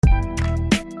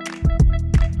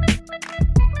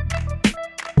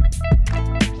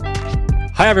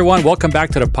Hi, everyone. Welcome back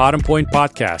to the Pod and Point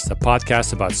Podcast, a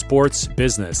podcast about sports,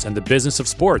 business, and the business of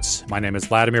sports. My name is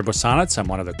Vladimir Bosanac. I'm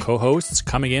one of the co-hosts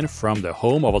coming in from the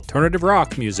home of alternative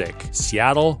rock music,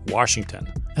 Seattle, Washington.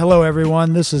 Hello,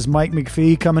 everyone. This is Mike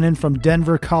McPhee coming in from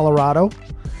Denver, Colorado.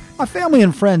 My family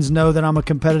and friends know that I'm a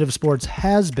competitive sports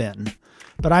has-been,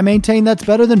 but I maintain that's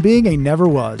better than being a never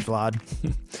was, Vlad.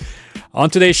 On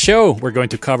today's show, we're going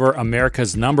to cover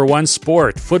America's number one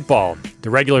sport, football. The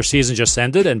regular season just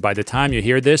ended, and by the time you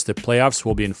hear this, the playoffs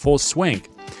will be in full swing.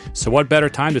 So what better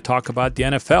time to talk about the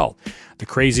NFL? The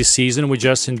crazy season we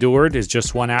just endured is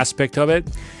just one aspect of it,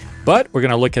 but we're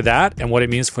going to look at that and what it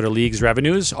means for the league's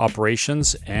revenues,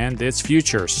 operations, and its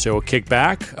future. So kick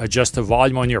back, adjust the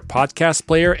volume on your podcast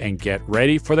player, and get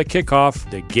ready for the kickoff.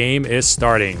 The game is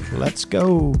starting. Let's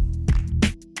go.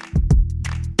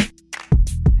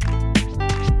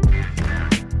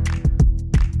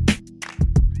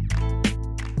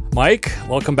 Mike,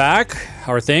 welcome back.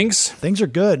 How are things? Things are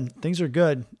good.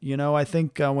 You know, I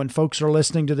think when folks are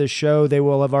listening to this show, they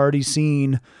will have already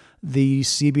seen the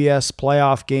CBS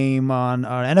playoff game on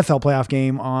NFL playoff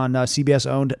game on CBS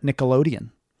owned Nickelodeon.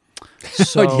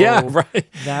 So yeah, right.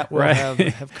 That will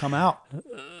have come out,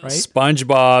 right?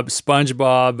 SpongeBob,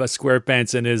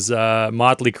 SquarePants, and his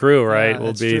motley crew, right? Yeah,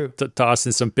 will be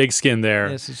tossing some pigskin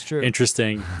there. Yes, it's true.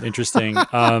 Interesting.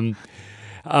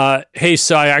 Hey,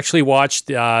 so I actually watched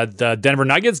the Denver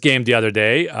Nuggets game the other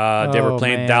day. They were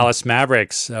playing Dallas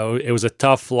Mavericks. So it was a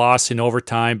tough loss in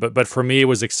overtime, but for me, it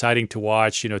was exciting to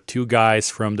watch. You know, two guys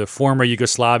from the former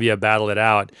Yugoslavia battle it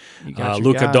out.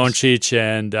 Luka Doncic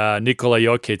and Nikola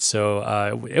Jokic.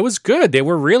 So it was good. They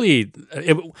were really,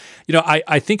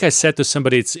 I think I said to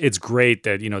somebody, it's great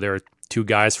that, there are two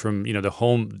guys from, the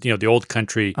home, the old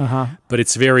country, but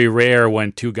it's very rare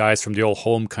when two guys from the old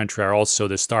home country are also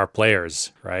the star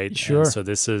players, right? Sure. And so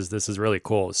this is really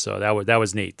cool. So that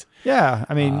was neat. Yeah,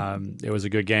 I mean, it was a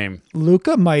good game.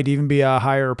 Luka might even be a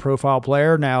higher profile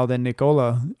player now than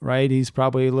Nikola, right? He's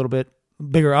probably a little bit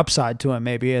bigger upside to him,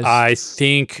 maybe. I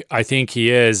think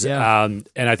he is. Yeah.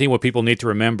 And I think what people need to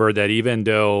remember that even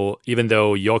though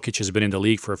Jokic has been in the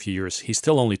league for a few years, he's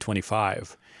still only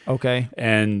 25. Okay.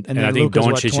 And I think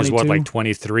Doncic is like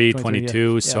 23,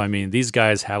 22. Yeah. So, I mean, these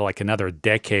guys have like another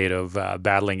decade of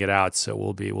battling it out. So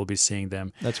we'll be seeing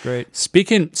them. That's great.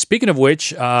 Speaking of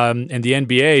which, in the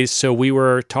NBA, so we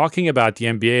were talking about the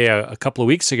NBA a couple of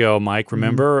weeks ago, Mike.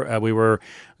 Remember? We were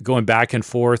going back and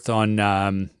forth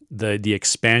on the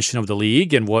expansion of the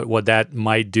league and what that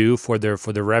might do for the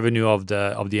revenue of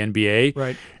the NBA.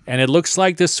 Right. And it looks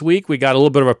like this week we got a little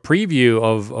bit of a preview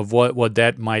of what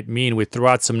that might mean. We threw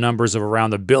out some numbers of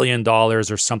around $1 billion or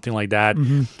something like that.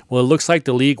 Mm-hmm. Well, it looks like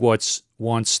the league wants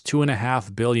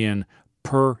 $2.5 billion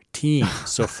per team.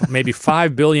 So maybe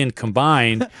 $5 billion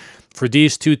combined for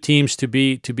these two teams to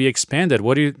be expanded.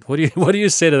 What do you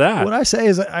say to that? What I say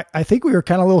is I think we were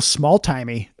kind of a little small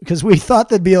timey because we thought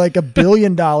there'd be like $1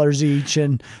 billion each,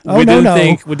 and we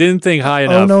didn't think high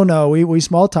enough. No, we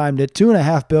small timed it,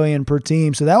 $2.5 billion per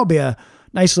team. So that would be a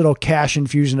nice little cash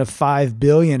infusion of $5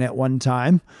 billion at one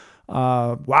time.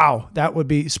 Wow, that would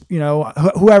be,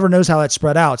 whoever knows how that's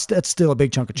spread out, that's still a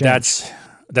big chunk of change.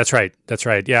 That's right.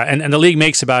 Yeah, and the league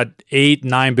makes about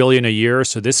 $8-9 billion a year,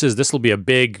 so this will be a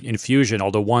big infusion,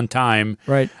 although one time.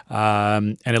 Right.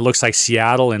 And it looks like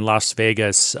Seattle and Las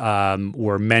Vegas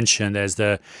were mentioned as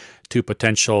the two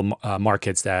potential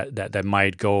markets that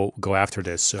might go after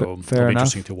this. So it'll be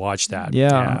interesting to watch that.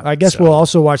 Yeah, I guess we'll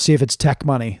also see if it's tech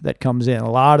money that comes in.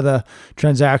 A lot of the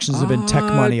transactions have been tech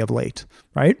money of late,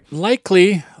 right?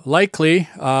 Likely.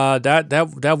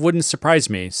 That wouldn't surprise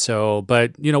me. So,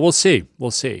 but we'll see.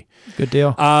 Good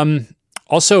deal.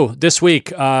 Also, this week,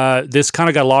 this kind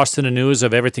of got lost in the news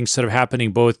of everything sort of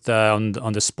happening both on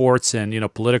the sports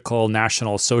and political,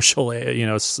 national, social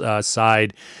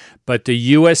side. But the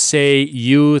USA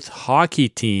Youth Hockey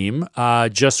Team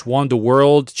just won the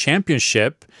World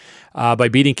Championship by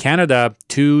beating Canada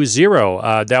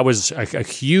 2-0. That was a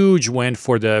huge win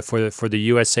for the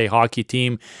USA Hockey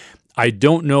Team. I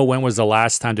don't know when was the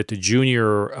last time that the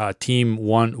junior team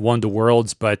won the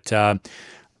Worlds, but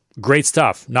great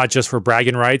stuff. Not just for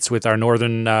bragging rights with our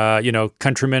northern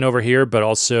countrymen over here, but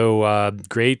also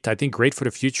great. I think great for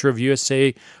the future of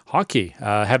USA hockey.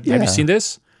 Have you seen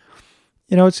this?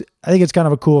 I think it's kind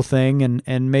of a cool thing,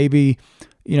 and maybe,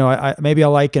 I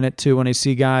liken it to when I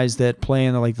see guys that play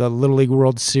in the Little League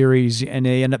World Series and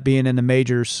they end up being in the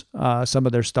majors, some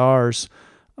of their stars.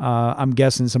 I'm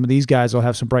guessing some of these guys will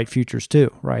have some bright futures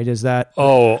too, right? Is that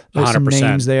there's 100%. Some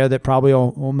names there that probably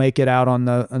will make it out on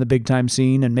the big time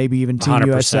scene, and maybe even Team 100%.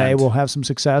 USA will have some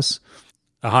success.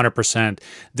 100%.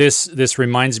 This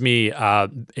reminds me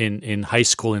in high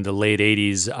school in the late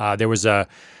 80s, there was a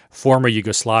former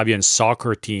Yugoslavian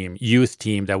soccer team, youth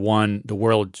team that won the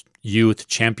World Youth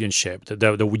Championship,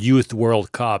 the Youth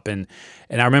World Cup, and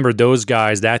I remember those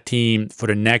guys, that team for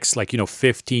the next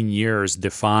 15 years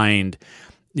defined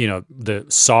the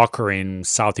soccer in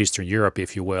Southeastern Europe,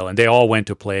 if you will, and they all went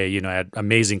to play at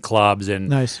amazing clubs and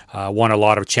Nice. Won a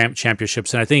lot of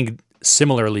championships, and I think.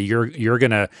 Similarly, you're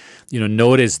gonna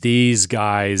notice these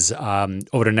guys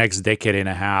over the next decade and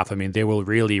a half. I mean, they will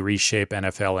really reshape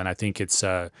NFL, and I think it's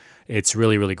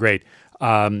really, really great.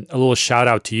 A little shout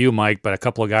out to you, Mike, but a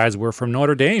couple of guys were from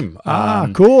Notre Dame.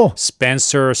 Cool.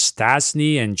 Spencer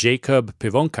Stasny and Jacob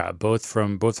Pivonka, both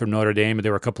from Notre Dame.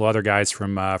 There were a couple of other guys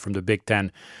from the Big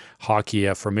Ten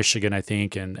hockey from Michigan, I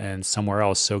think, and somewhere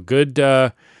else. So good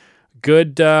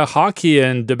hockey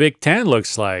in the Big Ten,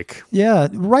 looks like. Yeah,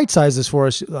 right size this for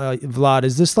us, Vlad.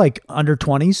 Is this like under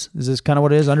 20s? Is this kind of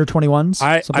what it is? Under 21s?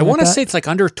 I want to say it's like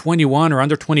under 21 or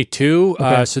under 22.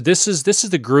 Okay. So this is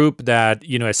the group that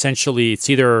essentially it's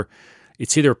either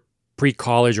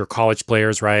pre-college or college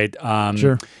players, right?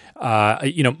 Sure.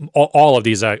 All of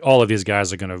these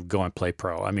guys are going to go and play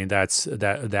pro. I mean, that's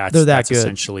good.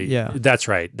 essentially, Yeah. That's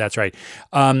right.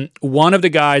 One of the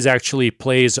guys actually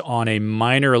plays on a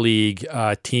minor league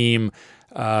team.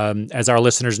 As our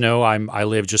listeners know, I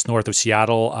live just north of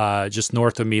Seattle. Just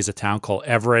north of me is a town called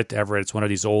Everett. It's one of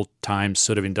these old time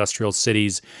sort of industrial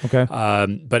cities. Okay.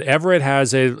 But Everett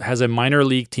has a minor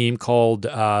league team called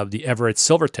the Everett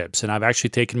Silvertips, and I've actually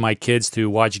taken my kids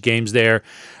to watch games there.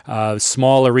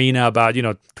 Small arena, about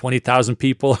 20,000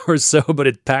 people or so, but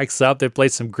it packs up. They play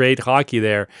some great hockey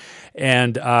there,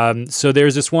 and so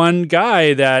there's this one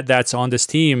guy that's on this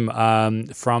team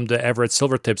from the Everett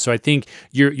Silvertips. So I think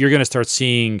you're going to start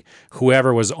seeing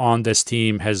whoever was on this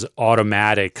team has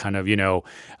automatic kind of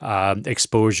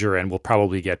exposure and will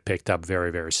probably get picked up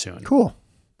very, very soon. Cool.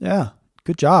 Yeah.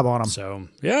 Good job on them. So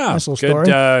yeah, Nice little good.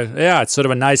 story. It's sort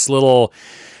of a nice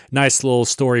little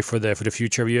story for the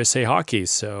future of USA hockey.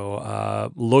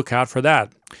 So look out for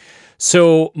that.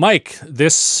 So, Mike,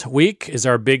 this week is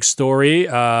our big story.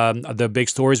 The big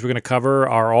stories we're going to cover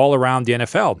are all around the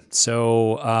NFL.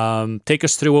 So, take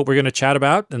us through what we're going to chat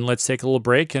about, and let's take a little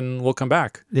break, and we'll come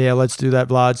back. Yeah, let's do that,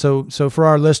 Vlad. So for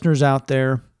our listeners out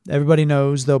there, everybody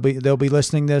knows they'll be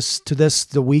listening to this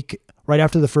the week right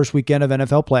after the first weekend of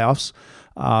NFL playoffs.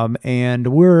 And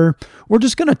we're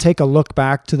just going to take a look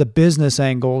back to the business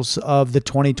angles of the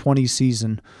 2020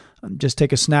 season. Just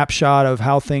take a snapshot of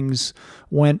how things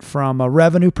went from a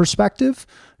revenue perspective.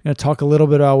 I'm going to talk a little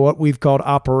bit about what we've called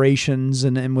operations,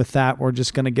 and with that, we're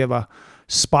just going to give a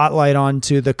spotlight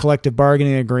onto the collective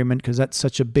bargaining agreement because that's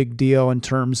such a big deal in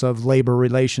terms of labor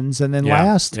relations. And then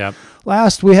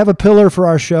last, we have a pillar for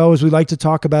our show as we like to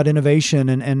talk about innovation.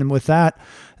 And with that,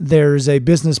 there's a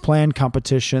business plan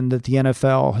competition that the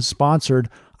NFL has sponsored.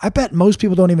 I bet most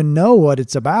people don't even know what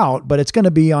it's about, but it's going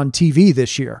to be on TV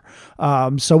this year.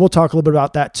 So we'll talk a little bit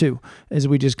about that too, as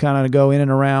we just kind of go in and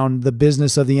around the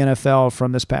business of the NFL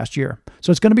from this past year.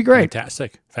 So it's going to be great.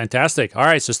 Fantastic. All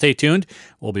right, so stay tuned.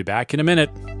 We'll be back in a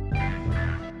minute.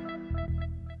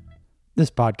 This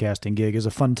podcasting gig is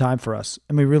a fun time for us,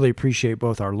 and we really appreciate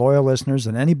both our loyal listeners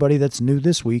and anybody that's new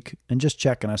this week and just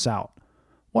checking us out.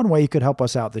 One way you could help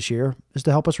us out this year is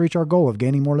to help us reach our goal of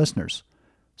gaining more listeners.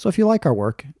 So if you like our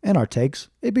work and our takes,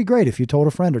 it'd be great if you told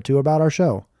a friend or two about our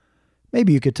show.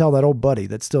 Maybe you could tell that old buddy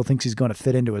that still thinks he's going to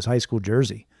fit into his high school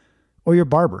jersey. Or your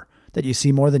barber that you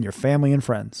see more than your family and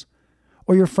friends.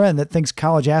 Or your friend that thinks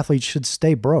college athletes should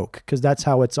stay broke because that's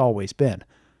how it's always been.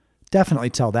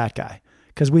 Definitely tell that guy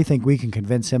because we think we can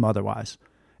convince him otherwise.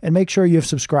 And make sure you've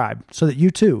subscribed so that you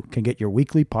too can get your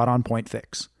weekly Pod on Point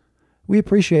fix. We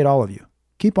appreciate all of you.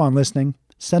 Keep on listening,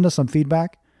 send us some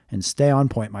feedback, and stay on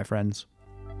point, my friends.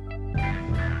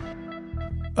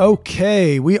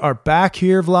 Okay, we are back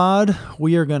here, Vlad.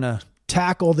 We are going to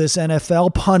tackle this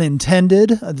NFL, pun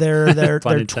intended, their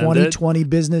 2020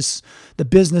 business, the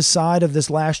business side of this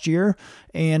last year.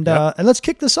 And let's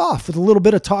kick this off with a little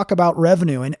bit of talk about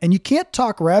revenue. And you can't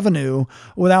talk revenue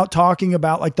without talking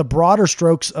about like the broader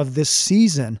strokes of this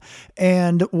season.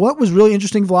 And what was really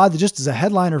interesting, Vlad, just as a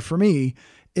headliner for me,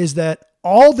 is that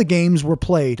all the games were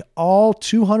played. All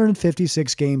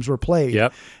 256 games were played.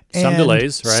 Yep. Some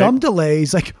delays, right? Some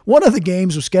delays. Like one of the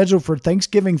games was scheduled for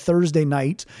Thanksgiving Thursday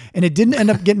night, and it didn't end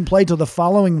up getting played till the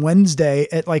following Wednesday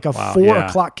at like a 4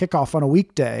 o'clock kickoff on a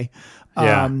weekday.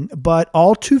 But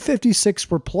all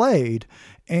 256 were played,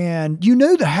 and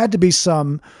there had to be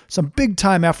some big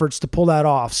time efforts to pull that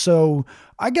off. So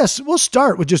I guess we'll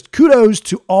start with just kudos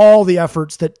to all the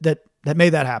efforts that that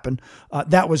made that happen.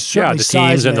 That was certainly the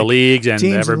teams and the leagues and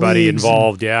everybody leagues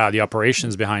involved. The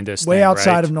operations behind this way thing,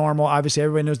 outside right? of normal. Obviously,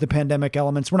 everybody knows the pandemic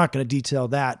elements. We're not going to detail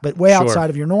that, but way outside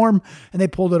of your norm, and they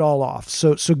pulled it all off.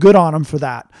 So good on them for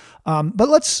that. But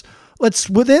let's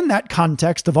within that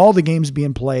context of all the games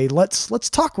being played, let's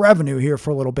talk revenue here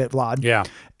for a little bit, Vlad. Yeah.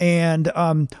 And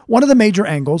one of the major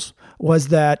angles was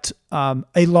that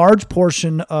a large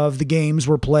portion of the games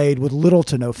were played with little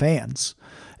to no fans.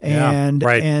 And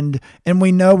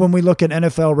we know when we look at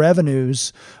NFL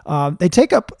revenues, they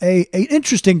take up a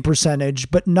interesting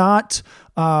percentage, but not.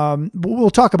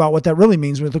 We'll talk about what that really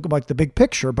means when we look at like the big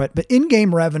picture. But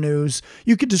in-game revenues,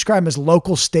 you could describe them as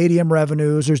local stadium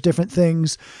revenues. There's different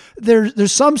things.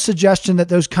 There's some suggestion that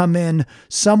those come in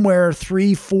somewhere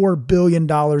 $3-4 billion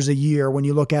a year when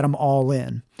you look at them all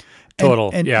in. Total.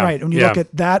 Right. When you look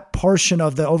at that portion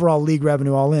of the overall league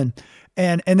revenue all in.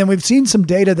 And then we've seen some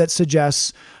data that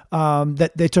suggests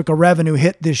that they took a revenue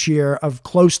hit this year of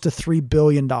close to $3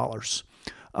 billion.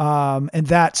 And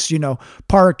that's,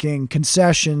 parking,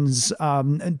 concessions,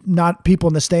 not people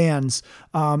in the stands.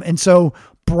 And so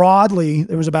broadly,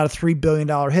 there was about a $3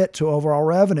 billion hit to overall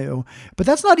revenue, but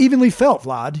that's not evenly felt,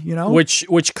 Vlad,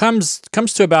 Which comes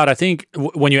to about, I think,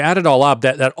 when you add it all up,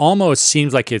 that almost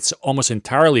seems like it's almost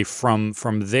entirely from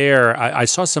there. I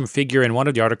saw some figure in one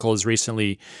of the articles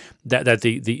recently that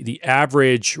the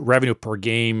average revenue per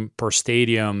game per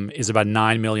stadium is about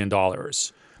 $9 million.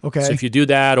 Okay. So if you do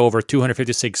that over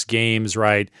 256 games,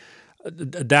 right,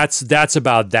 that's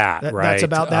about that, right? That's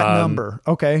about that number.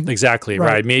 Okay. Exactly,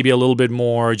 right. Maybe a little bit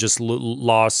more, just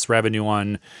lost revenue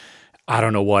on, I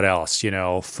don't know what else,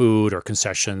 food or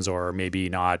concessions, or maybe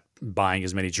not buying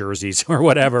as many jerseys or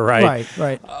whatever, right?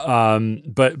 Right.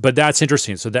 But that's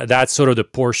interesting. So that's sort of the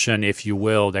portion, if you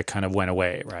will, that kind of went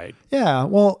away, right? Yeah.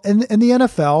 Well, in the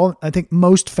NFL, I think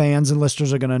most fans and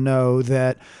listeners are going to know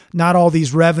that not all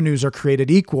these revenues are created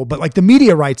equal, but like the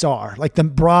media rights are, like the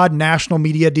broad national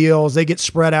media deals, they get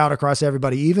spread out across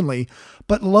everybody evenly.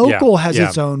 But local has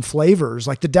its own flavors.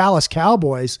 Like the Dallas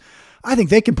Cowboys, I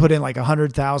think they can put in like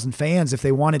 100,000 fans if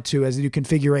they wanted to, as they do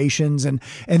configurations, and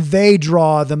they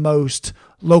draw the most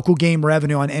local game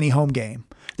revenue on any home game.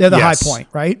 They're the high point,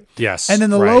 right? Yes. And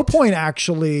then the low point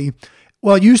actually,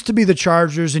 well, it used to be the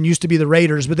Chargers and used to be the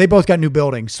Raiders, but they both got new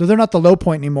buildings. So they're not the low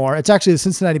point anymore. It's actually the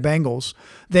Cincinnati Bengals.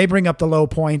 They bring up the low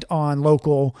point on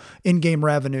local in-game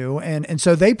revenue. And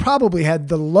so they probably had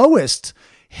the lowest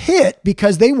hit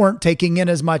because they weren't taking in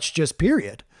as much just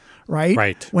period.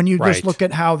 Right. When you just look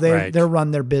at how they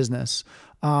run their business.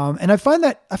 And I find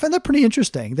that pretty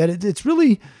interesting, that it's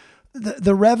really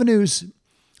the revenues.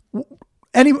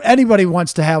 Anybody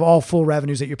wants to have all full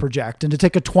revenues that you project, and to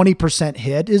take a 20%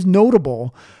 hit is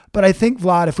notable. But I think,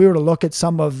 Vlad, if we were to look at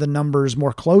some of the numbers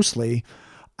more closely,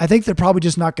 I think they're probably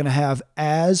just not going to have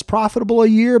as profitable a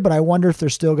year, but I wonder if they're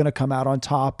still going to come out on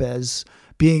top as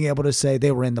being able to say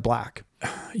they were in the black.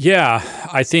 Yeah,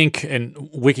 I think, and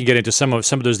we can get into some of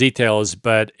those details,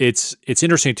 but it's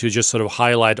interesting to just sort of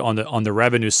highlight on the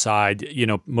revenue side.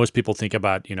 Most people think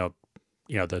about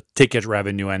the ticket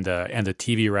revenue and the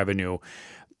TV revenue.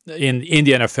 In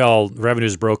the NFL, revenue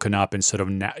is broken up in sort of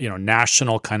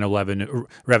national kind of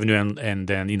revenue and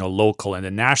then local, and the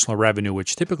national revenue,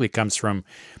 which typically comes from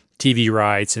TV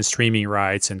rights and streaming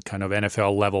rights and kind of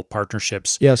NFL level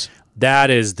partnerships. Yes. That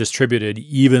is distributed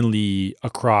evenly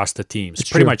across the teams,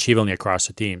 pretty much evenly across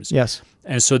the teams. Yes.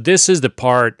 And so this is the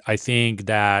part, I think,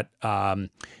 that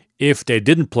if they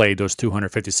didn't play those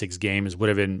 256 games would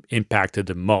have been impacted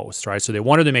the most, right? So they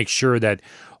wanted to make sure that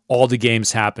all the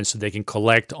games happen so they can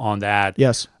collect on that.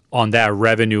 Yes. On that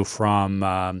revenue from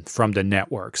the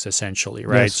networks, essentially,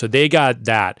 right? Yes. So they got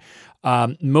that.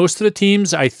 Most of the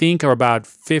teams, I think, are about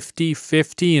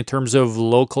 50-50 in terms of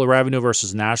local revenue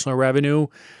versus national revenue.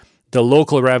 The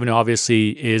local revenue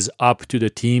obviously is up to the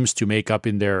teams to make up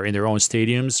in their own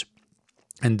stadiums,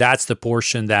 and that's the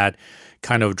portion that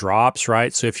kind of drops,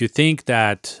 right? So if you think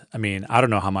that, I don't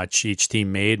know how much each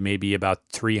team made, maybe about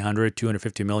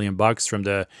 $250 million from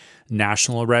the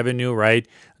national revenue, right?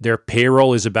 Their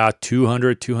payroll is about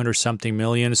 200 something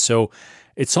million. So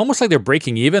it's almost like they're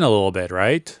breaking even a little bit,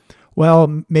 right?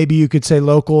 Well, maybe you could say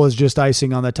local is just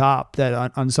icing on the top,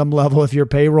 that on some level, if your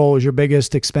payroll is your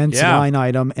biggest expense line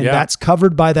item, and that's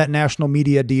covered by that national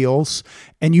media deals,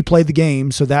 and you play the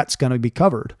game, so that's going to be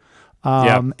covered.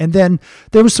 And then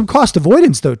there was some cost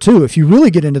avoidance though too. If you really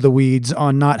get into the weeds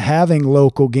on not having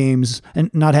local games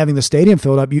and not having the stadium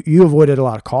filled up, you avoided a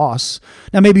lot of costs.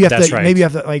 Now maybe you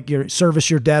have to like service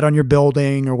your debt on your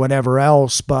building or whatever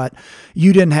else, but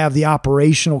you didn't have the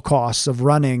operational costs of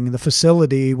running the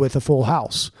facility with a full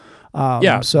house.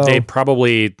 So they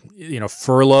probably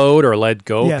furloughed or let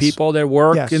go Yes. people that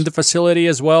work Yes. in the facility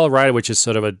as well, right? Which is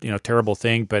sort of a terrible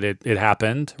thing, but it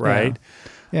happened, right?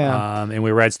 Yeah. And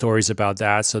we read stories about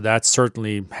that, so that's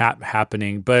certainly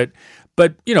happening. But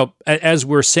as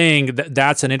we're saying,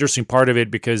 that's an interesting part of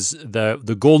it because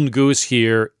the golden goose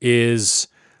here is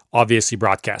obviously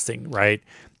broadcasting, right?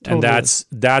 And Totally.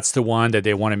 that's the one that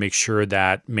they want to make sure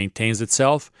that maintains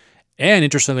itself. And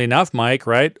interestingly enough, Mike,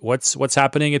 right? What's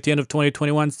happening at the end of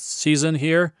 2021 season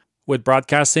here with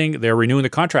broadcasting? They're renewing the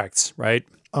contracts, right?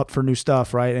 Up for new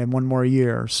stuff, right? And one more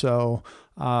year. So,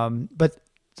 but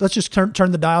let's just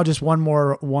turn the dial just one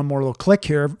more little click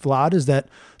here, Vlad, is that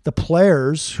the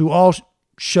players who all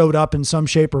showed up in some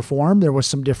shape or form, there was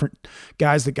some different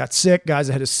guys that got sick, guys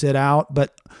that had to sit out,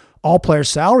 but all players'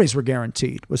 salaries were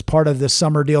guaranteed. Was part of the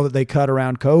summer deal that they cut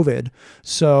around COVID.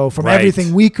 So from Right.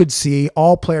 everything we could see,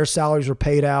 all players' salaries were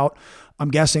paid out. I'm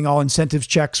guessing all incentives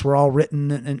checks were all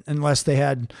written unless they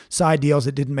had side deals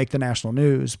that didn't make the national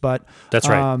news. But That's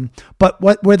right. But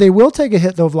where they will take a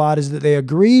hit though, Vlad, is that they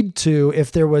agreed to,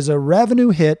 if there was a revenue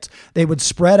hit, they would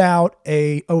spread out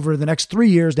over the next 3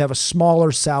 years to have a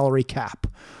smaller salary cap.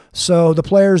 So the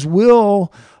players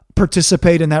will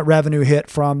participate in that revenue hit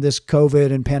from this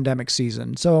COVID and pandemic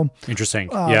season. So Interesting.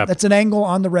 that's an angle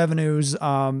on the revenues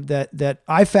that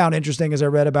I found interesting as I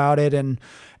read about it, and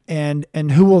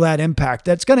who will that impact?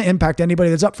 That's going to impact anybody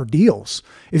that's up for deals.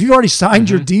 If you've already signed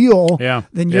your deal,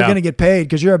 then you're going to get paid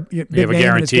because you're a big have a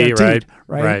name and it's guarantee, guaranteed,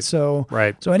 right? right? So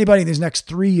anybody in these next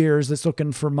 3 years that's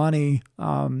looking for money,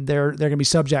 they're going to be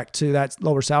subject to that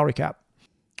lower salary cap.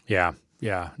 Yeah.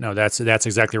 No, that's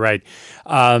exactly right.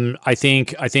 I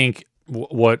think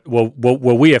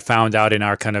what we have found out in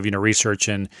our kind of research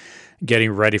and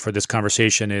getting ready for this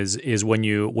conversation is when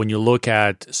you look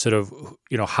at sort of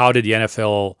how did the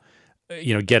NFL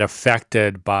get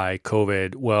affected by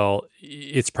COVID? Well,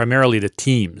 it's primarily the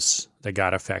teams that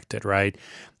got affected, right?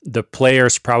 The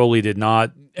players probably did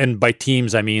not, and by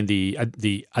teams I mean the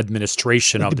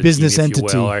administration of the business team, if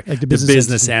entity, you will, or like the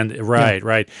business end.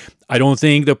 Right. I don't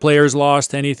think the players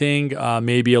lost anything,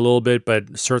 maybe a little bit,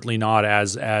 but certainly not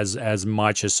as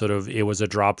much as sort of it was a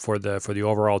drop for the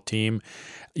overall team.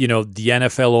 The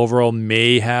NFL overall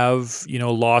may have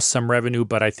lost some revenue,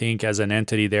 but I think as an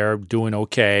entity they're doing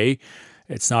okay.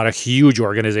 It's not a huge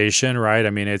organization, right? I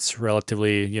mean, it's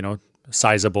relatively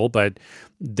sizable, but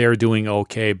they're doing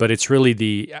okay. But it's really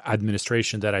the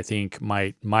administration that I think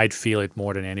might feel it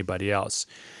more than anybody else.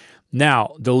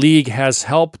 Now, the league has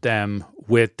helped them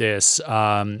with this.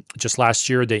 Just last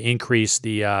year, they increased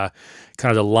the kind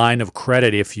of the line of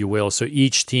credit, if you will. So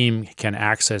each team can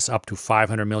access up to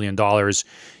 $500 million,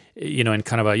 in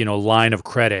kind of a line of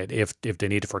credit if they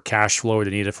need it for cash flow or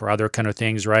they need it for other kind of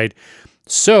things, right?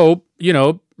 So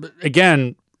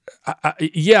again.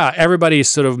 Everybody's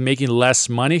sort of making less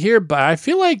money here, but I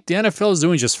feel like the NFL is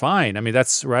doing just fine. I mean,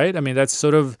 that's right. I mean, that's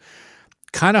sort of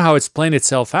kind of how it's playing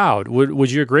itself out.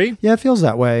 Would you agree? Yeah, it feels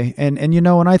that way. And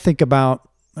when I think about,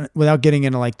 without getting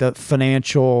into like the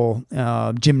financial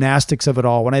gymnastics of it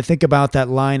all, when I think about that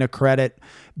line of credit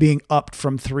being upped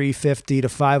from 350 to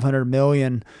 500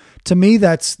 million, to me,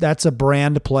 that's a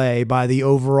brand play by the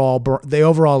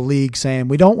overall league saying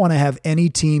we don't want to have any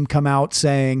team come out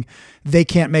saying they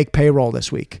can't make payroll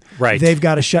this week. Right. They've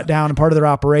got to shut down part of their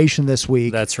operation this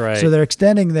week. That's right. So they're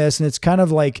extending this, and it's kind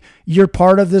of like you're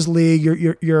part of this league.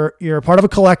 You're part of a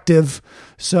collective.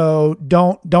 So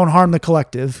don't harm the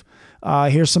collective.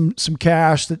 Here's some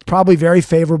cash that's probably very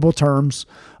favorable terms.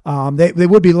 They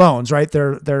would be loans, right?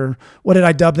 They're what did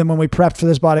I dub them when we prepped for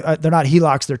this body? They're not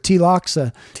HELOCs, they're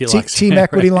TLOCs, team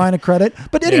equity line of credit.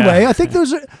 But anyway, I think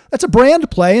that's a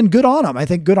brand play and good on them. I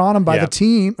think good on them by the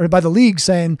team or by the league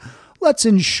saying, let's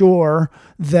ensure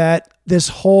that the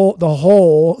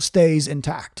whole stays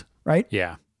intact, right?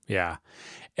 Yeah.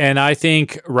 And I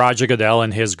think Roger Goodell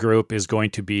and his group is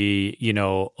going to be,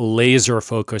 laser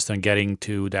focused on getting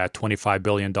to that $25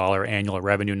 billion annual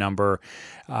revenue number.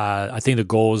 I think the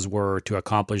goals were to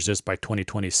accomplish this by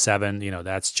 2027.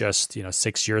 That's just,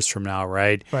 6 years from now,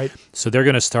 right? Right. So they're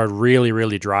going to start really,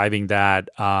 really driving that.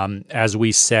 As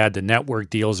we said, the network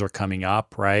deals are coming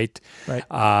up, right? Right.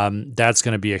 That's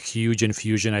going to be a huge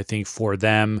infusion, I think, for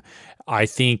them. I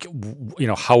think,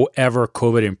 however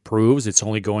COVID improves, it's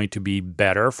only going to be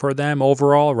better for them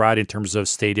overall, right, in terms of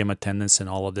stadium attendance and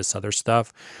all of this other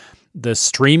stuff. The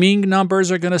streaming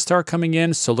numbers are going to start coming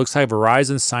in. So it looks like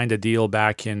Verizon signed a deal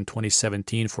back in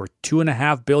 2017 for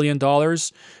 $2.5 billion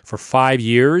for 5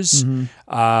 years.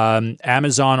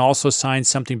 Amazon also signed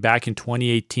something back in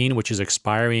 2018, which is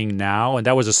expiring now. And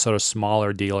that was a sort of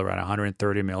smaller deal, around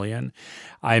 $130 million.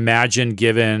 I imagine,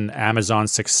 given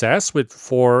Amazon's success with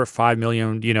 4 or 5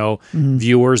 million,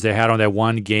 viewers they had on that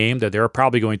one game, that they're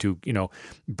probably going to,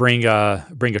 bring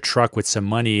a truck with some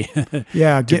money.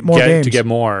 Get more games. To get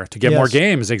more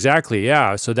games. Exactly.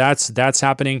 Yeah. So that's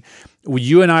happening.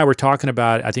 You and I were talking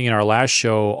about, I think in our last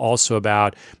show, also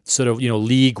about sort of,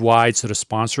 league-wide sort of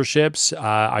sponsorships.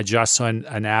 I just saw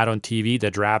an ad on TV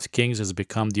that DraftKings has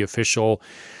become the official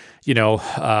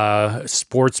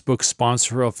sportsbook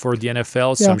sponsor for the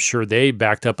NFL. So I'm sure they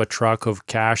backed up a truck of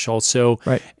cash also.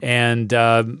 Right. And,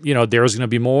 there's going to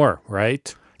be more,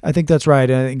 right? I think that's right.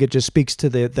 I think it just speaks to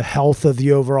the health of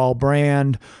the overall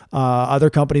brand. Other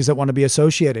companies that want to be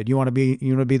associated, you want to be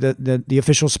the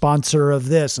official sponsor of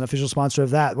this, an official sponsor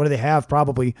of that. What do they have?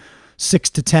 Probably 6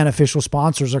 to 10 official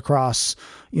sponsors across,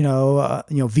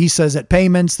 Visa's at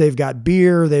payments. They've got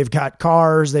beer, they've got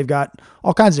cars, they've got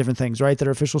all kinds of different things, right? That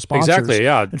are official sponsors. Exactly.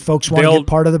 Yeah. And folks want to get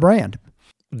part of the brand.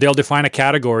 They'll define a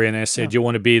category and they say, do you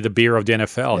want to be the beer of the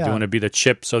NFL? Do you want to be the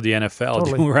chips of the NFL?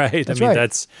 Totally. Right. That's right.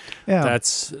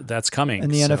 That's coming.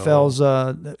 And the NFL's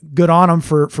good on them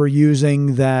for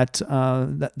using that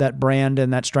brand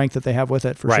and that strength that they have with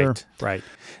it, for sure. Right.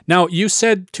 Now, you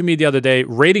said to me the other day,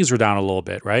 ratings were down a little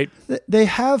bit, right? They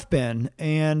have been,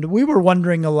 and we were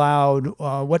wondering aloud,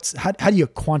 how do you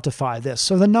quantify this?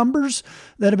 So the numbers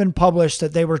that have been published,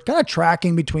 that they were kind of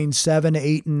tracking between 7,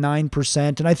 8, and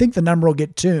 9%, and I think the number will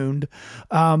get tuned,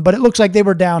 but it looks like they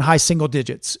were down high single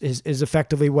digits is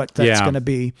effectively what that's going to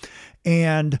be.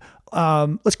 And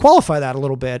let's qualify that a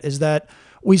little bit, is that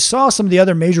we saw some of the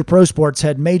other major pro sports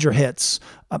had major hits,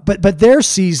 but their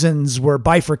seasons were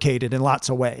bifurcated in lots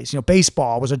of ways.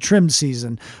 Baseball was a trimmed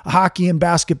season. Hockey and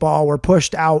basketball were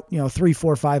pushed out, 3,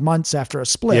 4, 5 months after a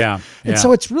split. And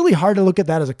so it's really hard to look at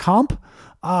that as a comp.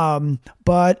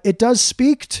 But it does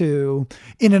speak to,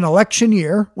 in an election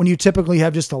year, when you typically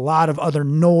have just a lot of other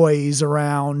noise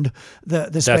around the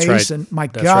space. Right. And my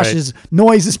gosh,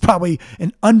 noise is probably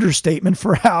an understatement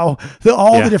for how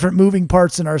the different moving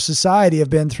parts in our society have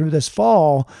been through this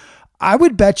fall. I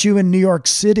would bet you in New York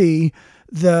City,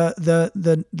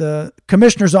 the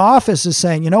commissioner's office is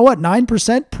saying,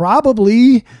 9%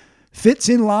 probably fits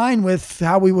in line with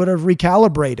how we would have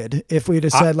recalibrated if we'd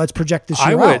have said, let's project this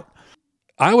year out.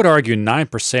 I would argue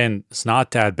 9% is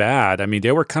not that bad. I mean,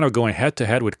 they were kind of going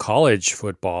head-to-head with college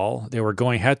football. They were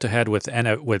going head-to-head with the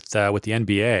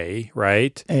NBA,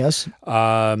 right? Yes.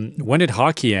 When did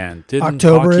hockey end?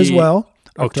 October as well.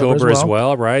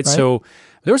 Right? So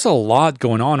there's a lot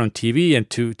going on TV, and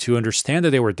to understand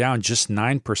that they were down just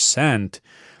 9%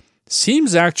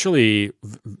 seems actually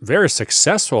very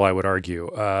successful, I would argue,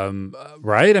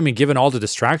 right? I mean, given all the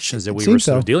distractions that we were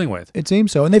sort of dealing with. It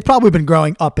seems so. And they've probably been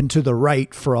growing up and to the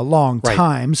right for a long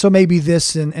time. So maybe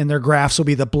this and their graphs will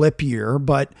be the blip year,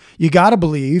 but you got to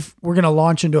believe we're going to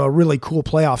launch into a really cool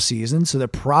playoff season. So they're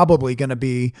probably going to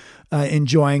be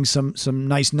enjoying some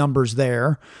nice numbers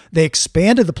there. They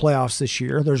expanded the playoffs this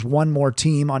year. There's one more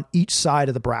team on each side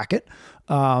of the bracket.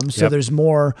 So there's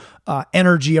more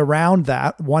energy around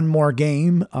that, one more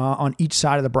game on each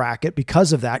side of the bracket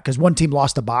because of that, because one team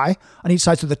lost a bye on each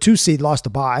side, so the 2 seed lost a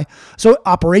bye. So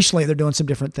operationally, they're doing some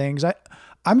different things.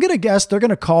 I'm going to guess they're going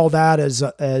to call that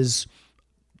as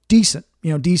decent.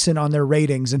 Decent on their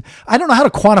ratings. And I don't know how to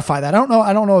quantify that.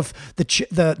 I don't know if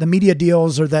the media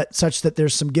deals are that such that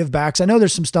there's some give backs. I know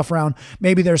there's some stuff around.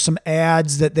 Maybe there's some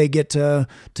ads that they get to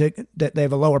that they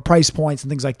have a lower price points and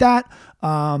things like that.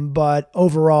 But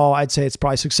overall, I'd say it's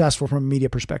probably successful from a media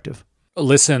perspective.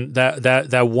 Listen,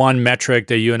 that one metric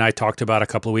that you and I talked about a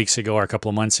couple of weeks ago or a couple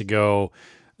of months ago,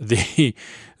 the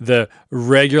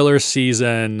regular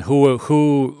season,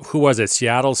 who was it?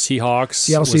 Seattle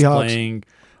Seahawks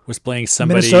was playing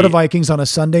somebody. Minnesota Vikings on a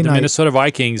Sunday night. The Minnesota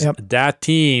Vikings. Yep. That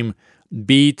team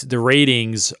beat the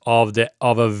ratings of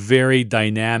a very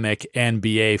dynamic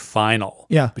NBA final.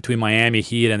 Between Miami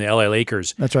Heat and the LA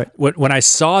Lakers. That's right. When I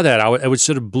saw that, it would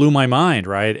sort of blew my mind,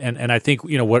 right? And I think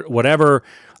whatever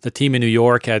the team in New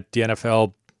York at the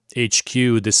NFL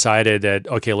HQ decided that,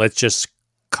 okay, let's just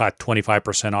cut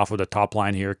 25% off of the top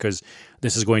line here because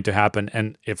this is going to happen.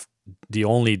 And if the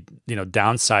only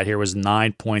downside here was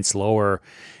 9 points lower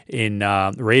in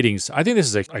ratings, I think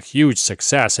this is a huge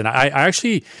success. And I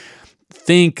actually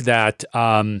think that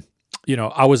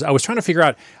I was trying to figure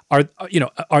out are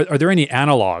there any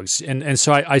analogs, and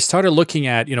so I started looking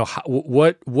at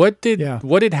what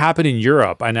did happen in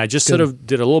Europe, and I just sort of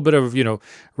did a little bit of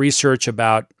research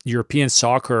about European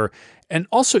soccer, and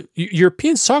also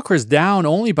European soccer is down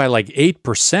only by like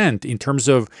 8% in terms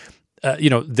of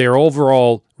their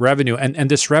overall revenue,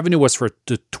 and this revenue was for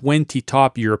the 20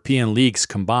 top European leagues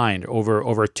combined over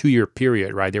a 2-year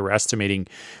period, right? They were estimating,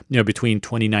 between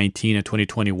 2019 and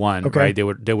 2021, okay, right?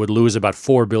 They would lose about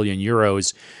 4 billion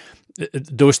euros.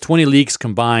 Those 20 leagues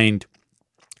combined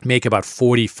make about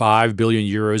 45 billion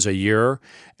euros a year,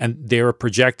 and they were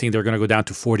projecting they're going to go down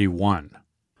to 41.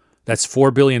 That's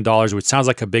 $4 billion, which sounds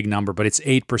like a big number, but it's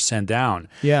 8% down.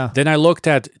 Yeah. Then I looked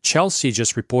at Chelsea,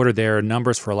 just reported their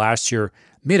numbers for last year,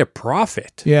 made a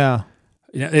profit. Yeah.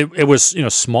 It was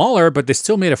smaller, but they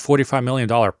still made a $45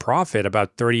 million profit,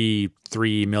 about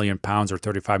 33 million pounds or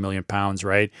 35 million pounds,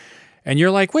 right? And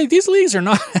you're like, wait, these leagues are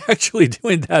not actually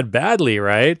doing that badly,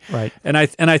 right? Right. And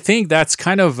I think that's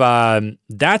kind of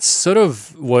that's sort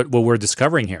of what we're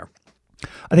discovering here.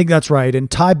 I think that's right.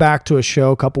 And tie back to a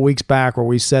show a couple weeks back where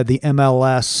we said the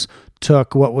MLS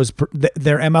took what was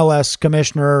their MLS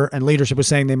commissioner and leadership was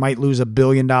saying they might lose $1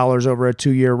 billion over a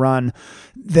 2-year run.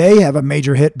 They have a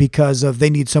major hit because of they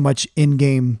need so much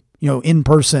in-game,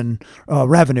 in-person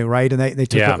revenue, right? And they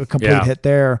took a complete hit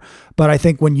there. But I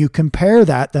think when you compare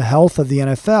that, the health of the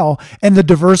NFL and the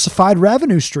diversified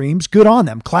revenue streams, good on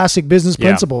them. Classic business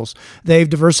principles. They've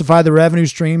diversified the revenue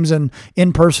streams, and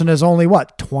in-person is only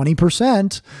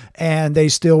 20%, and they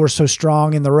still were so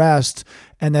strong in the rest.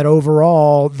 And that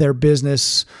overall their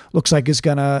business looks like it's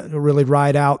going to really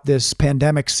ride out this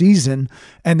pandemic season.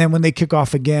 And then when they kick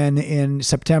off again in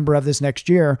September of this next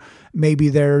year, maybe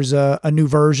there's a new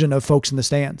version of folks in the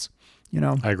stands,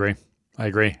 I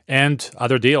agree. And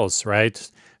other deals,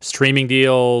 right? Streaming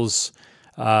deals,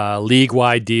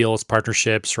 league-wide deals,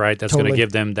 partnerships, right? That's going to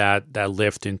give them that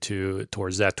lift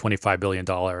towards that $25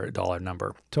 billion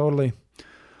number. Totally.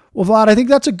 Well, Vlad, I think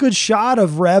that's a good shot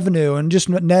of revenue, and just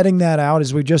netting that out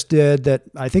as we just did, that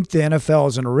I think the NFL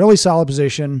is in a really solid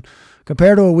position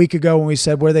compared to a week ago when we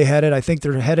said where they headed. I think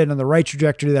they're headed in the right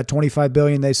trajectory, that $25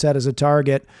 billion they set as a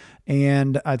target,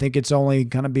 and I think it's only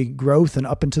going to be growth and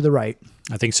up and to the right.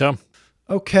 I think so.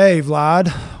 Okay,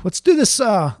 Vlad, let's do this.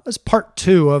 This part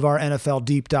 2 of our NFL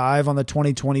deep dive on the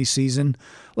 2020 season.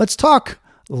 Let's talk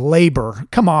labor.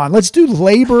 Come on, let's do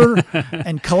labor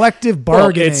and collective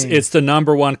bargaining. Well, it's the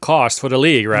number one cost for the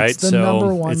league, right? It's the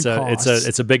number one cost.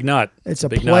 It's a big nut. It's a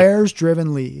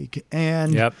players-driven league,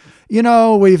 and yep.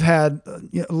 We've had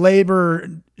labor,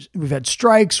 we've had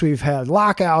strikes, we've had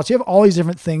lockouts. You have all these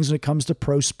different things when it comes to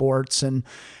pro sports, and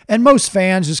most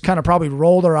fans just kind of probably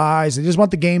roll their eyes. They just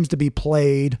want the games to be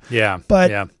played. Yeah,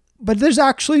 But there's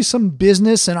actually some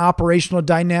business and operational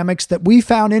dynamics that we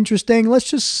found interesting. Let's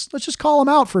just call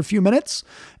them out for a few minutes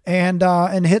and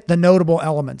hit the notable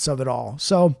elements of it all.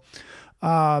 So,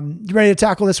 you ready to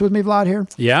tackle this with me, Vlad, here?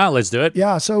 Yeah, let's do it.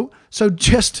 Yeah. So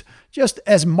just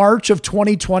as March of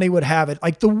 2020 would have it,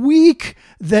 like the week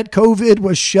that COVID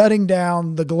was shutting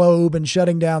down the globe and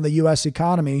shutting down the U.S.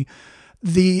 economy,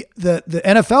 the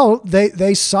NFL,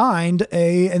 they signed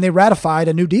and they ratified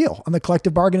a new deal on the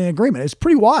collective bargaining agreement. It's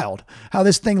pretty wild how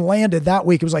this thing landed that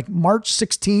week. It was like March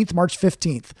 16th, March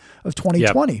 15th of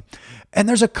 2020. Yep. And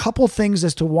there's a couple things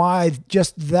as to why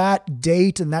just that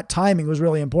date and that timing was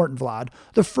really important, Vlad.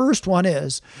 The first one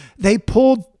is they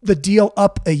pulled the deal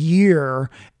up a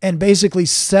year and basically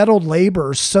settled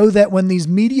labor so that when these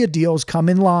media deals come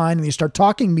in line and you start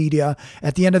talking media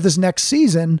at the end of this next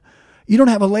season, you don't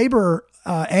have a labor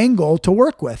angle to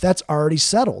work with. That's already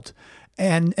settled.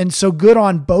 And so good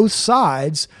on both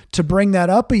sides to bring that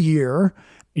up a year.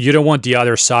 You don't want the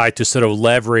other side to sort of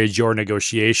leverage your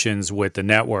negotiations with the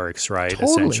networks, right?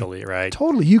 Totally. Essentially, right?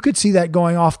 Totally. You could see that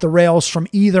going off the rails from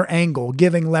either angle,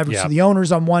 giving leverage to the owners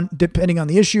on one, depending on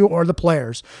the issue, or the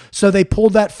players. So they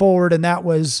pulled that forward, and I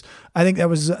think that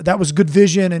was good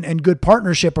vision and good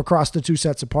partnership across the two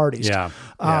sets of parties. Yeah.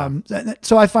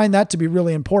 So I find that to be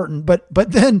really important. But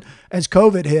then as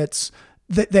COVID hits,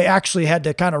 they actually had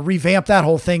to kind of revamp that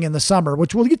whole thing in the summer,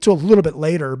 which we'll get to a little bit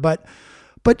later.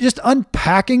 But just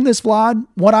unpacking this, Vlad,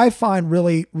 what I find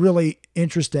really, really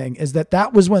interesting is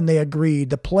that was when they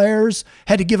agreed. The players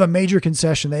had to give a major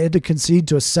concession. They had to concede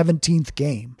to a 17th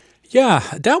game. Yeah,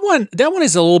 that one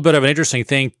is a little bit of an interesting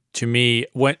thing to me.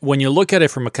 When you look at it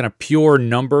from a kind of pure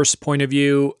numbers point of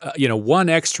view, one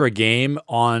extra game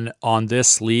on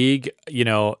this league,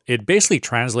 it basically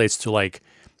translates to like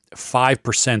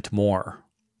 5% more,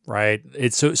 right?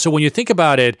 So when you think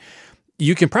about it,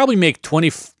 you can probably make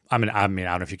I mean, I don't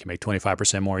know if you can make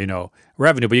 25% more,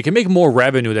 revenue, but you can make more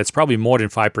revenue. That's probably more than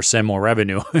 5% more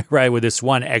revenue, right? With this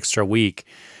one extra week.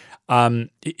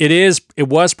 It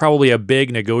was probably a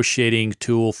big negotiating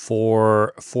tool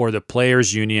for the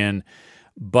players union,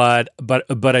 but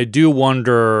I do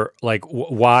wonder, like,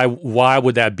 why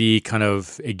would that be kind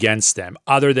of against them,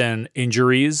 other than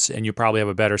injuries? And you probably have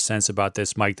a better sense about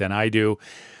this, Mike, than I do.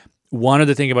 One of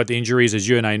the things about the injuries, as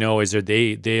you and I know, is that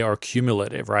they are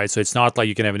cumulative, right? So it's not like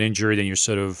you can have an injury, then you're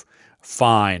sort of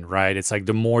fine, right? It's like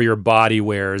the more your body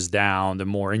wears down, the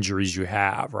more injuries you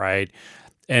have, right?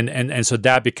 And so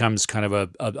that becomes kind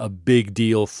of a big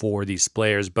deal for these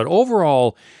players. But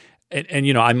overall,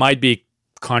 and I might be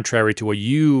contrary to what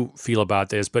you feel about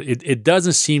this, but it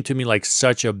doesn't seem to me like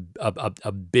such a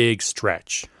big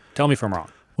stretch. Tell me if I'm wrong.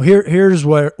 Well, here's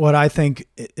what I think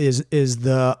is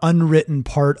the unwritten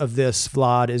part of this,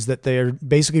 Vlad, is that they're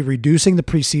basically reducing the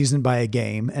preseason by a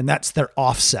game, and that's their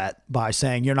offset by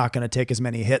saying you're not going to take as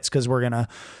many hits because we're going to,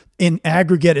 in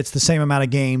aggregate, it's the same amount of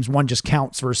games. One just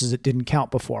counts versus it didn't count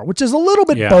before, which is a little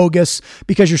bit bogus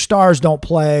because your stars don't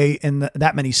play in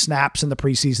that many snaps in the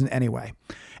preseason anyway.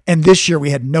 And this year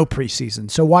we had no preseason.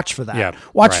 So watch for that. Yeah,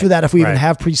 watch for that if we even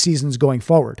have preseasons going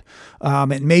forward.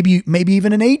 And maybe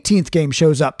even an 18th game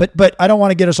shows up. But I don't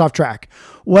want to get us off track.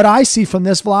 What I see from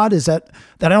this, Vlad, is that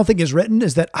I don't think is written,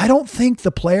 is that I don't think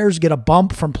the players get a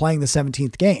bump from playing the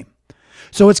 17th game.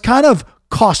 So it's kind of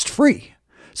cost-free.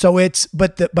 So it's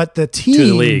but the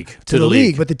team to the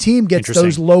league, but the team gets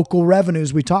those local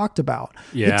revenues we talked about.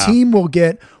 Yeah. The team will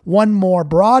get one more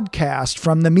broadcast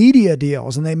from the media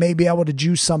deals, and they may be able to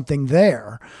juice something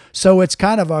there. So it's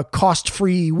kind of a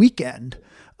cost-free weekend,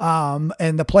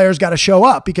 and the players got to show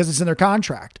up because it's in their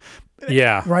contract.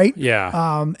 Yeah. Right.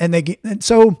 Yeah. And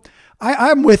so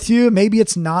I'm with you. Maybe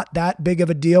it's not that big of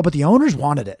a deal, but the owners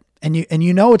wanted it, and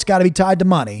it's got to be tied to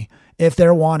money if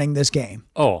they're wanting this game.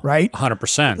 Oh, right.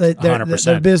 100%.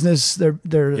 Their business,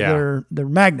 they're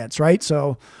magnets, right?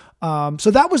 So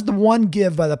that was the one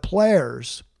give by the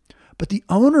players, but the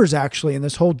owners actually in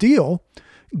this whole deal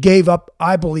gave up,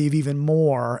 I believe, even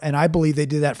more. And I believe they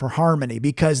did that for harmony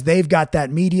because they've got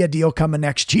that media deal coming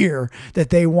next year that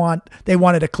they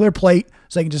wanted a clear plate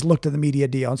so they can just look to the media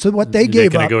deal. And so what they gave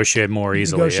up. They can negotiate more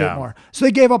easily. More. So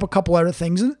they gave up a couple other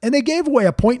things and they gave away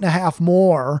 1.5 points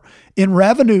more in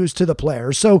revenues to the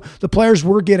players. So the players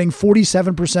were getting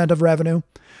 47% of revenue.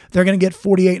 They're going to get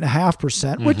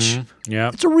 48.5%, which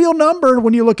it's a real number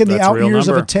when you look in the out years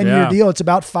of a 10-year deal. It's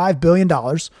about $5 billion.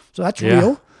 So that's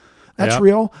real. That's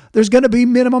real. There's going to be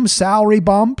minimum salary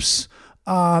bumps.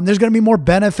 There's going to be more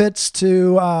benefits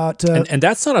to and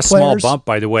that's not a small bump,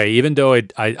 by the way. Even though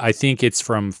I think it's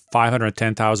from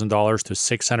 $510,000 to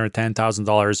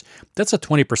 $610,000. That's a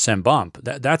 20% bump.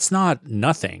 That's not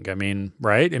nothing. I mean,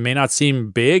 right? It may not seem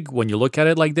big when you look at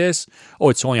it like this. Oh,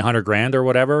 it's only $100,000 or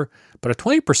whatever. But a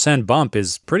 20% bump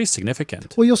is pretty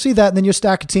significant. Well, you'll see that, and then you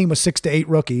stack a team with 6 to 8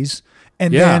 rookies.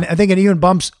 And then I think it even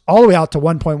bumps all the way out to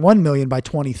 $1.1 million by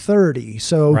 2030.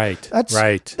 So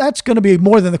that's going to be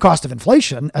more than the cost of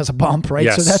inflation as a bump, right?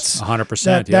 Yes, so that's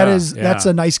 100%. That's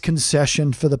a nice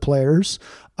concession for the players.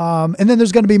 And then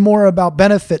there's going to be more about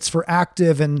benefits for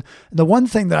active. And the one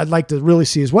thing that I'd like to really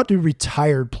see is what do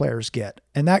retired players get?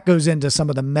 And that goes into some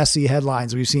of the messy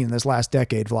headlines we've seen in this last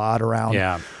decade, Vlad,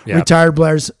 around retired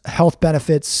players, health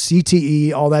benefits,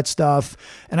 CTE, all that stuff.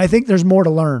 And I think there's more to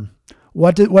learn.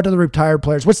 What do the retired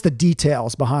players? What's the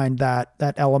details behind that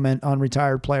element on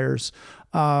retired players?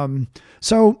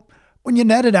 So when you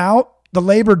net it out, the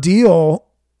labor deal,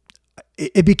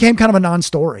 it became kind of a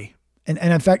non-story. And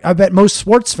in fact, I bet most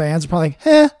sports fans are probably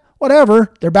like,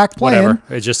 whatever. They're back playing.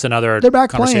 Whatever. It's just another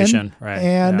conversation, right?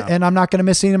 And I'm not going to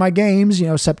miss any of my games.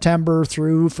 September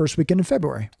through first weekend in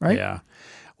February, right? Yeah.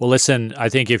 Well, listen, I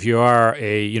think if you are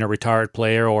a retired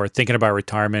player or thinking about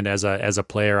retirement as a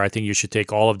player, I think you should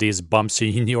take all of these bumps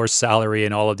in your salary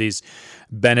and all of these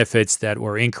benefits that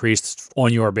were increased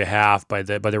on your behalf by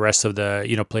the rest of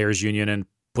the players union and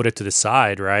put it to the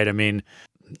side, right? I mean,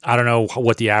 I don't know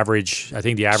what the average. I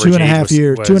think the average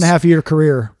 2.5 year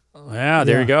career. Yeah,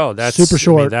 there you go. That's super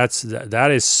short. I mean,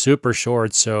 that is super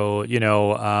short. So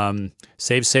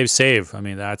save. I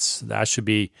mean, that should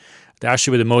be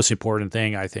the most important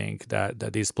thing, I think,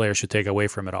 that these players should take away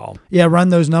from it all. Yeah, run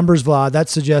those numbers, Vlad. That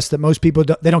suggests that most people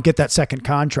don't get that second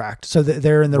contract, so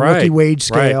they're in the rookie wage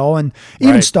scale, and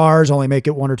even stars only make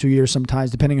it 1 or 2 years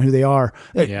sometimes, depending on who they are.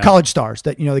 College stars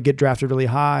that they get drafted really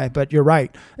high, but you're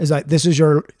right. Is like this is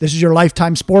your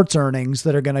lifetime sports earnings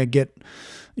that are going to get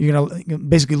you're gonna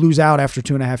basically lose out after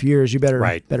 2.5 years. You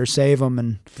better save them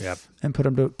and Yep. and put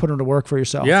them to work for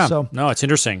yourself. Yeah. So No, it's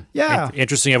interesting. Yeah.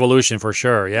 Interesting evolution for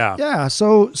sure. Yeah. yeah.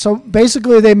 So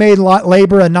basically, they made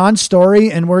labor a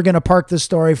non-story, and we're gonna park this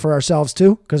story for ourselves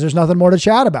too, because there's nothing more to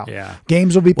chat about. Yeah.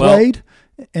 Games will be played,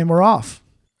 and we're off.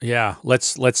 Yeah.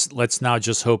 Let's now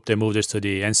just hope they move this to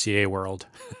the NCAA world.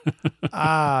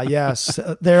 Yes.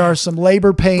 There are some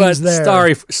labor pains But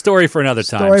there. story for another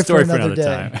time. Story for another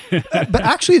day. time. But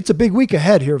actually, it's a big week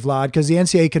ahead here, Vlad, because the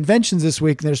NCAA convention's this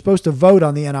week, and they're supposed to vote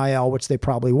on the NIL, which they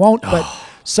probably won't. But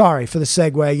sorry for the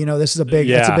segue. This is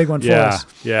that's a big one for us.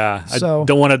 Yeah. So I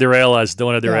don't want to derail us.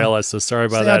 So sorry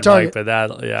about that, Mike.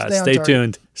 But stay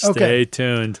tuned. Stay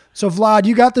tuned. So Vlad,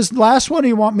 you got this last one, or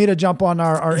you want me to jump on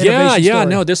our innovation story?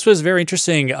 No, this was very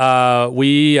interesting.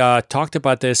 We talked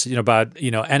about this, about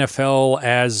NFL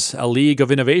as a league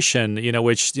of innovation,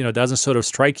 which doesn't sort of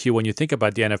strike you when you think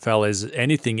about the NFL as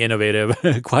anything innovative.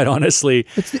 Quite honestly,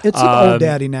 it's an old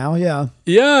daddy now. Yeah.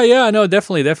 Yeah, no,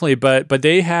 definitely. But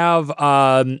they have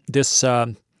this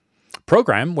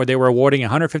program where they were awarding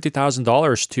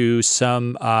 $150,000 to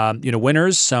some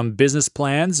winners, some business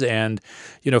plans, and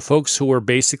folks who were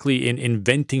basically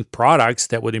inventing products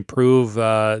that would improve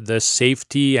the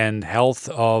safety and health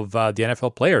of the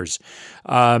NFL players.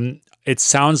 It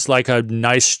sounds like a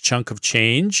nice chunk of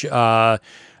change.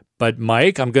 But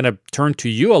Mike, I'm going to turn to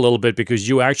you a little bit because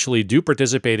you actually do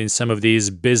participate in some of these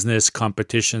business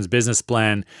competitions, business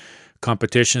plan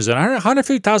competitions, and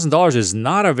 $150,000 is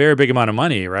not a very big amount of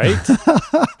money, right?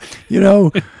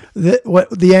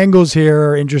 The angles here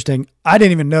are interesting. I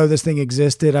didn't even know this thing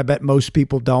existed. I bet most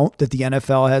people don't, that the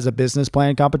NFL has a business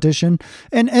plan competition,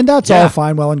 and that's all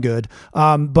fine, well and good.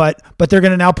 But they're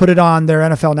going to now put it on their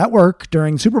NFL network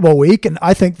during Super Bowl week, and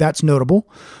I think that's notable.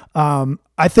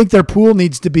 I think their pool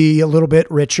needs to be a little bit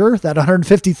richer. That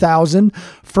 $150,000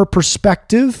 for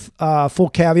perspective. Full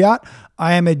caveat: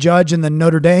 I am a judge in the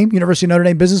University of Notre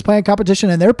Dame business plan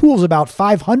competition, and their pool is about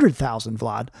 $500,000,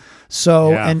 Vlad.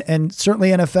 So, and certainly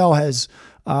NFL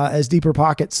has deeper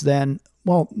pockets than.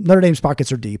 Well, Notre Dame's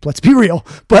pockets are deep. Let's be real,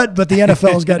 but the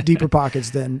NFL's got deeper pockets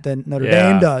than Notre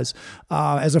Dame does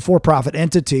as a for-profit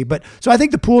entity. But so I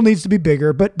think the pool needs to be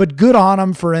bigger. But good on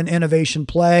them for an innovation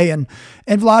play. And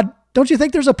Vlad, don't you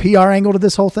think there's a PR angle to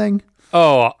this whole thing?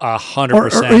 Oh, 100%. Or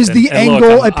is the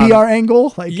angle a PR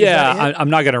angle? I'm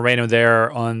not going to rain them there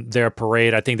on their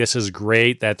parade. I think this is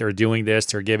great that they're doing this.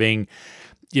 They're giving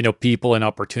people an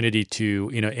opportunity to,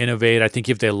 innovate. I think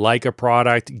if they like a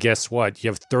product, guess what? You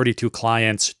have 32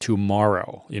 clients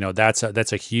tomorrow. That's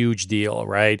a huge deal,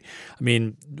 right? I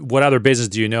mean, what other business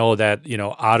do you know that,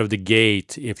 out of the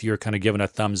gate, if you're kind of given a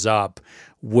thumbs up,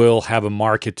 will have a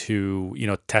market to,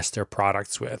 test their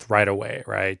products with right away,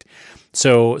 right?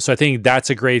 So I think that's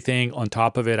a great thing. On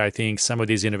top of it, I think some of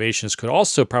these innovations could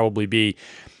also probably be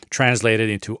translated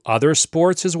into other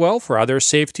sports as well for other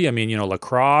safety. I mean,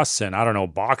 lacrosse and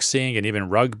boxing and even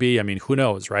rugby. I mean, who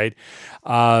knows, right?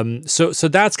 So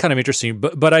that's kind of interesting.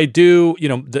 But I do,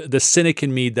 the cynic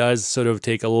in me does sort of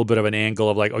take a little bit of an angle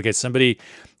of like, okay, somebody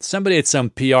at some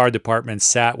PR department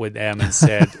sat with them and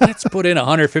said, let's put in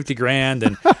 $150,000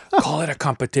 and call it a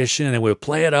competition, and we'll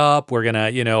play it up. We're gonna,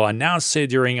 announce it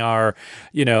during our,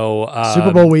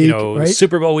 Super Bowl week, right?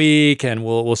 Super Bowl week, and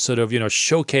we'll sort of,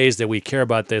 showcase that we care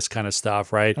about this kind of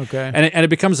stuff, right? Okay. And it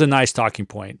becomes a nice talking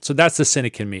point. So that's the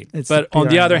cynic in me. But on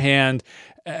the other hand,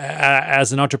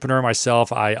 as an entrepreneur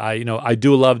myself, I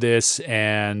do love this,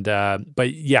 and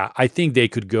but yeah, I think they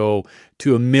could go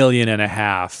to $1.5 million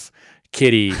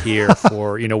kitty here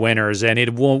for winners, and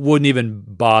it wouldn't even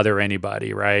bother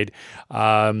anybody, right?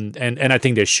 And I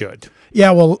think they should.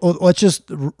 Yeah, well, let's just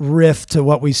riff to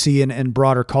what we see in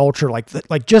broader culture.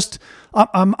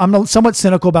 I'm somewhat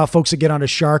cynical about folks that get onto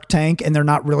Shark Tank and they're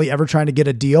not really ever trying to get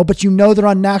a deal, but they're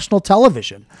on national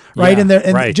television, right? Yeah,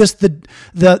 and just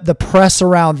the press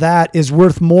around that is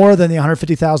worth more than the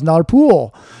 $150,000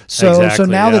 pool. So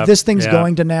now that this thing's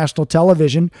going to national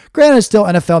television, granted it's still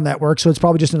NFL Network, so it's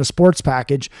probably just in a sports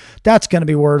package. That's going to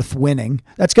be worth winning.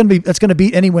 That's going to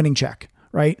beat any winning check.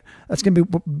 Right? That's going to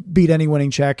beat any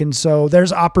winning check. And so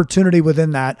there's opportunity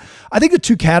within that. I think the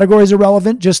two categories are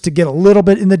relevant just to get a little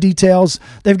bit in the details.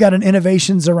 They've got an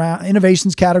innovations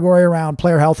category around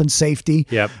player health and safety.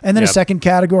 And then a second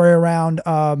category around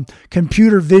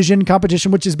computer vision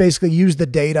competition, which is basically use the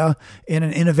data in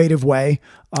an innovative way.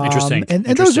 Interesting. And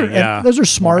those are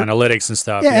smart. More analytics and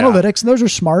stuff. Yeah, analytics. And those are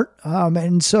smart.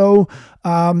 And so,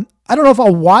 I don't know if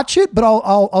I'll watch it, but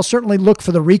I'll certainly look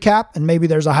for the recap, and maybe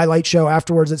there's a highlight show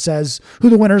afterwards that says who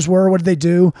the winners were, what did they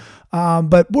do.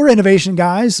 But we're innovation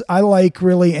guys. I like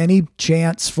really any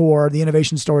chance for the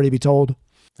innovation story to be told.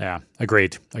 Yeah,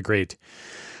 agreed.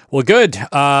 Well, good.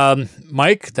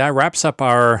 Mike, that wraps up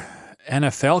our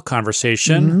NFL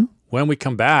conversation. Mm-hmm. When we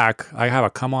come back, I have a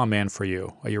come on man for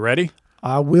you. Are you ready?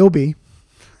 I will be.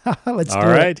 Let's do it. All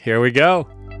right, here we go.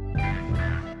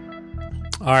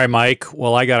 All right, Mike.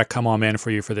 Well, I got a come on man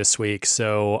for you for this week.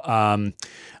 So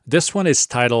this one is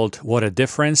titled "What a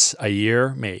Difference a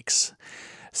Year Makes."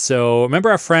 So remember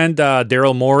our friend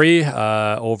Daryl Morey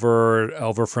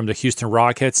over from the Houston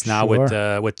Rockets, now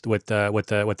Sure. with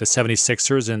the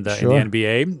 76ers in the Sure.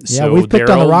 NBA. Yeah, So we've picked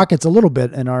on the Daryl- Rockets a little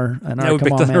bit in our Yeah, we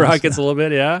picked on the Rockets a little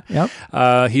bit, yeah.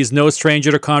 Yep. He's no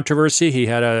stranger to controversy. He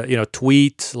had a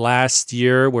tweet last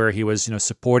year where he was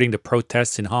supporting the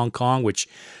protests in Hong Kong, which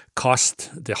cost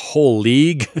the whole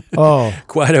league Oh,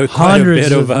 quite a hundreds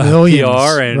bit of millions,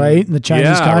 PR and right? In the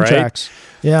Chinese yeah, right? contracts.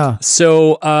 Yeah.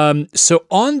 So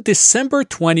on December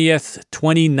 20th,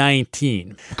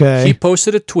 2019, Okay. he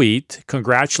posted a tweet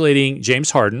congratulating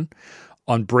James Harden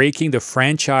on breaking the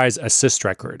franchise assist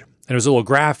record. And it was a little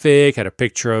graphic, had a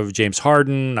picture of James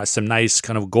Harden, some nice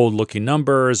kind of gold-looking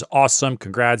numbers. Awesome,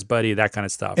 congrats, buddy, that kind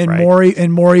of stuff. And right?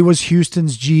 Maury was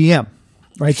Houston's GM.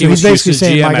 Right. He So was he's basically Houston's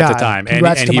saying, GM my at guy. the time,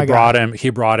 Congrats and to he my brought guy.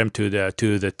 him to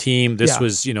the team. This Yeah.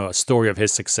 was a story of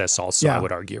his success, also. Yeah. I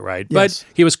would argue, right? Yes. But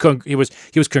he was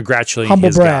congratulating Humble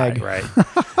his brag. guy,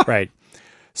 right? Right.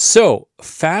 So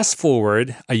fast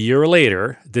forward a year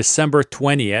later, December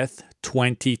 20th,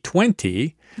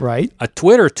 2020. Right. A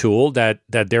Twitter tool that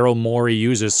Daryl Morey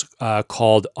uses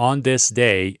called On This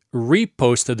Day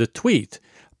reposted the tweet.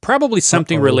 Probably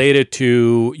something related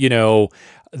to,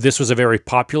 this was a very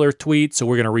popular tweet, so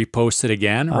we're going to repost it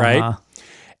again, right?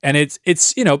 And it's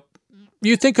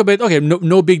you think of it, okay,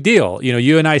 no big deal.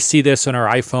 You and I see this on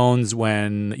our iPhones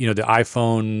when, the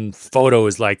iPhone photo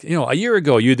is like, a year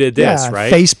ago you did this, Yeah,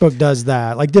 right? Facebook does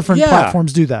that. Like different Yeah.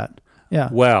 platforms do that. Yeah.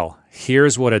 Well,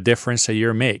 here's what a difference a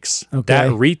year makes. Okay. That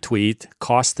retweet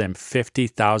cost them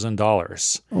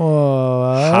 $50,000.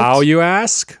 What? How, you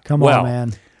ask? Come Well, on,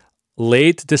 man.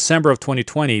 late December of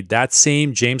 2020, that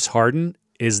same James Harden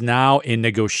is now in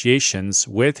negotiations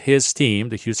with his team,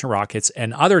 the Houston Rockets,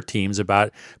 and other teams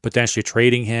about potentially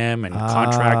trading him and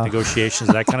contract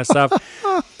negotiations, that kind of stuff.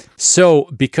 So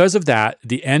because of that,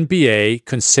 the NBA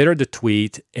considered the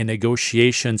tweet a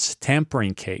negotiations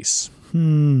tampering case.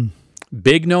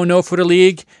 Big no-no for the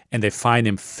league, and they fined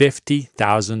him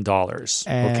 $50,000.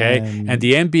 Okay, and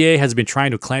the NBA has been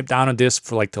trying to clamp down on this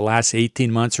for like the last 18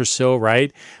 months or so,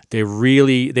 right? There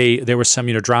was some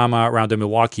drama around the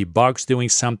Milwaukee Bucks doing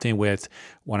something with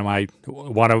one of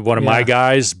my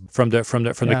guys from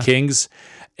the Kings,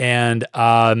 and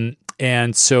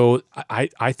so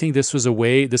I think this was a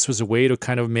way to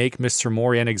kind of make Mr.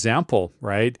 Morey an example,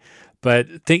 right? But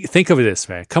think of this,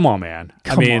 man. Come on, man.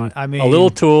 I mean,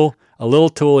 a little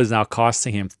tool is now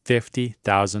costing him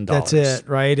 $50,000. That's it,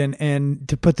 right? And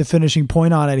to put the finishing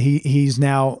point on it, he's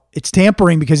now, it's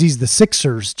tampering because he's the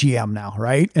Sixers GM now,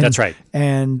 right? And, That's right.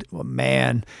 And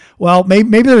man, well,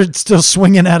 maybe they're still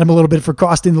swinging at him a little bit for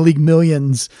costing the league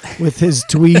millions with his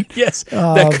tweet. Yes,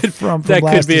 from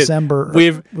last December.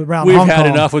 We've had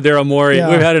enough with Daryl Morey. Yeah.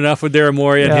 We've had enough with Daryl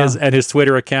Morey and his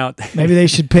Twitter account. Maybe they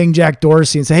should ping Jack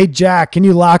Dorsey and say, "Hey, Jack, can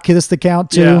you lock this account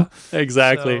too?" Yeah,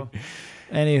 exactly. So,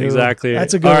 anywho, exactly.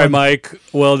 That's a good one. All right, one. Mike.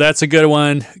 Well, that's a good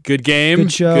one. Good game.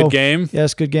 Good show. Good game.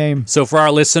 Yes, good game. So for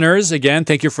our listeners, again,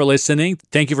 thank you for listening.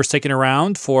 Thank you for sticking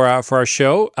around for our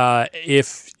show.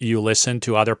 If you listen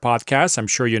to other podcasts, I'm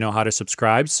sure you know how to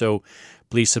subscribe. So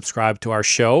please subscribe to our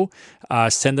show.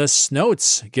 Send us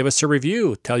notes. Give us a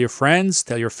review. Tell your friends.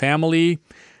 Tell your family.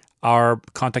 Our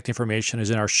contact information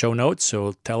is in our show notes.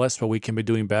 So tell us what we can be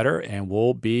doing better, and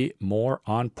we'll be more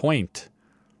on point.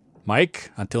 Mike,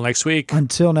 until next week.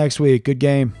 Until next week, good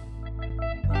game.